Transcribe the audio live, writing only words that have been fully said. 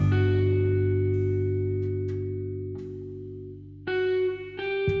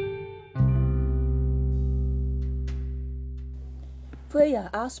Prayer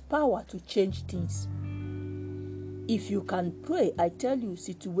has power to change things. If you can pray, I tell you,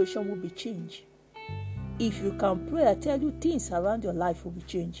 situation will be changed. If you can pray, I tell you, things around your life will be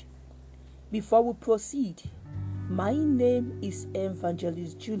changed. Before we proceed, my name is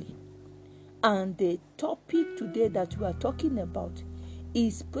Evangelist Julie, and the topic today that we are talking about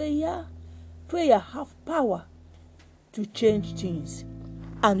is prayer. Prayer have power to change things,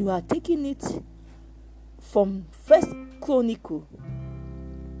 and we are taking it from First Chronicle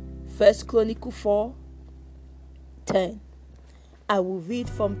 4:10. I will read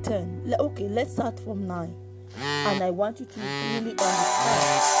from 10. Okay, let's start from 9. And I want you to really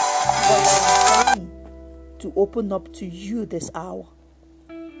understand what I'm trying to open up to you this hour.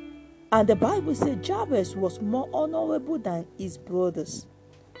 And the Bible says Jabez was more honorable than his brothers.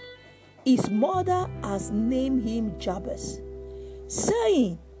 His mother has named him Jabez,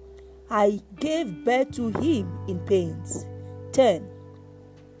 saying, I gave birth to him in pains. 10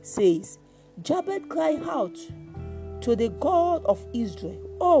 says, Jabez cried out to the God of Israel,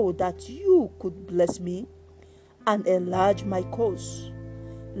 oh, that you could bless me and enlarge my cause.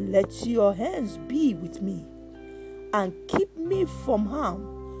 Let your hands be with me and keep me from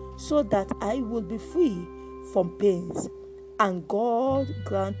harm, so that I will be free from pains. And God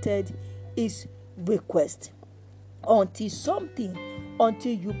granted his request. Until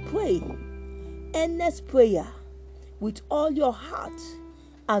you pray, earnest prayer with all your heart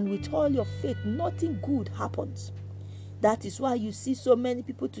and with all your faith, nothing good happens. That is why you see so many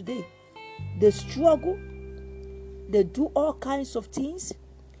people today. They struggle, they do all kinds of things,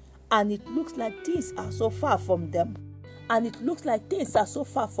 and it looks like things are so far from them.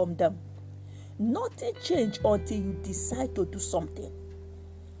 Nothing changes until you decide to do something.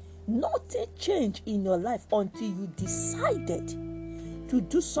 Nothing changes in your life until you decided to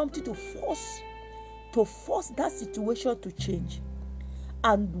do something to force that situation to change.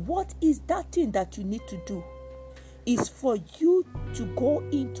 And what is that thing that you need to do? Is for you to go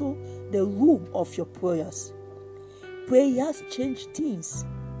into the room of your prayers. Prayers change things.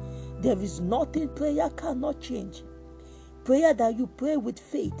 There is nothing prayer cannot change. Prayer that you pray with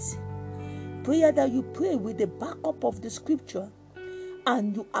faith, prayer that you pray with the backup of the scripture,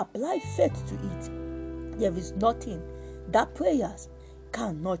 and you apply faith to it, there is nothing that prayers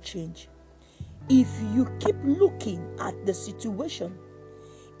cannot change. If you keep looking at the situation,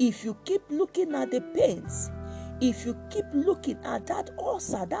 if you keep looking at the pains, if you keep looking at that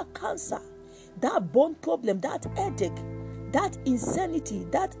ulcer, that cancer, that bone problem, that headache, that insanity,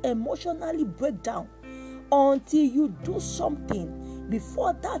 that emotionally breakdown, until you do something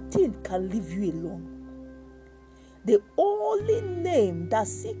before that thing can leave you alone. The only name that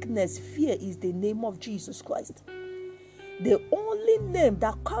sickness fear is the name of Jesus Christ. The only name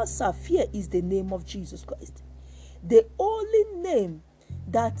that cancer fear is the name of Jesus Christ. The only name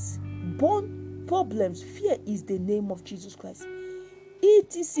that bone problems fear is the name of Jesus Christ.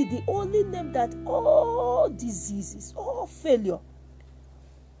 It is the only name that all diseases, all failure,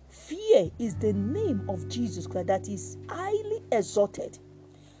 fear is the name of Jesus Christ that is highly exalted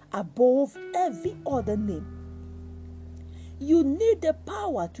above every other name. You need the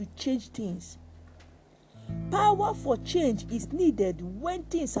power to change things. Power for change is needed when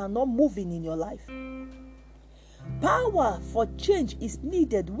things are not moving in your life. Power for change is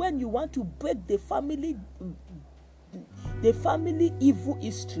needed when you want to break the family evil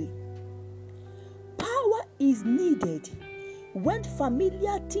history. Power is needed when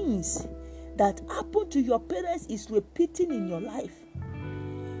familiar things that happen to your parents is repeating in your life.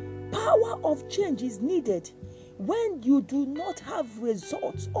 Power of change is needed when you do not have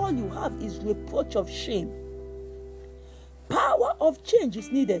results. All you have is reproach of shame. Power of change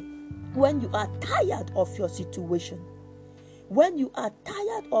is needed when you are tired of your situation, when you are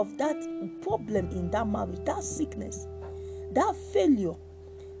tired of that problem in that marriage, that sickness, that failure,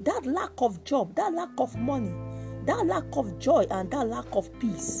 that lack of job, that lack of money, that lack of joy, and that lack of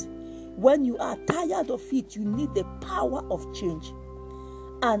peace. When you are tired of it, you need the power of change.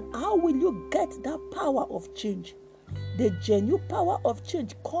 And how will you get that power of change? The genuine power of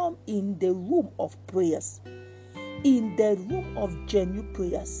change comes in the room of prayers. In the room of genuine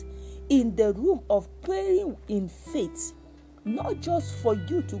prayers. In the room of praying in faith. Not just for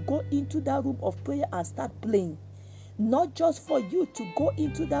you to go into that room of prayer and start playing. Not just for you to go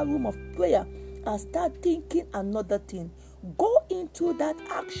into that room of prayer and start thinking another thing. Go into that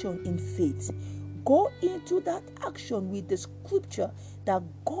action in faith. Go into that action with the scripture that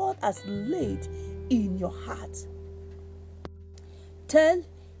God has laid in your heart. Tell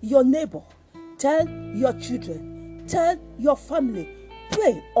your neighbor, tell your children, tell your family,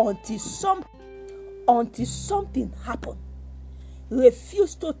 pray until something happens.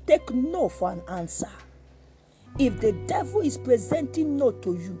 refuse to take no for an answer. If the devil is presenting no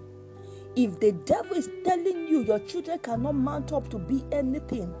to you, if the devil is telling you your children cannot mount up to be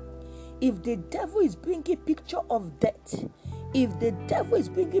anything, if the devil is bringing picture of death, if the devil is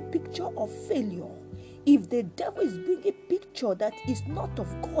bringing picture of failure, if the devil is bringing picture that is not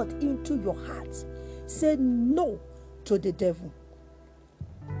of God into your heart, say no to the devil.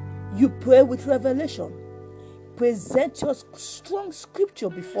 You pray with revelation. Present your strong scripture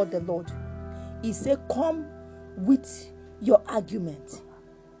before the Lord. He said, come with your argument.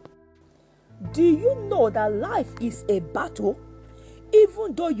 Do you know that life is a battle?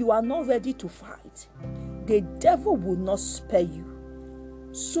 Even though you are not ready to fight, the devil will not spare you.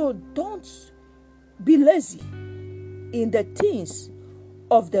 So don't be lazy in the things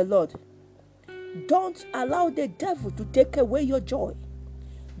of the Lord. Don't allow the devil to take away your joy.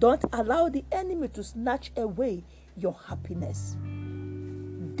 Don't allow the enemy to snatch away your happiness.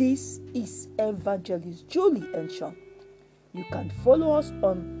 This is Evangelist Julie Enshon. You can follow us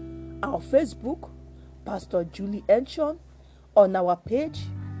on our Facebook, Pastor Julie Enshon, on our page,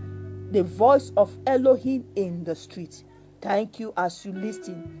 The Voice of Elohim in the Street. Thank you as you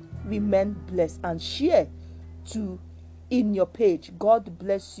listen. Remain blessed and share in your page. God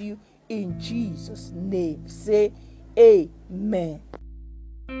bless you in Jesus' name. Say amen.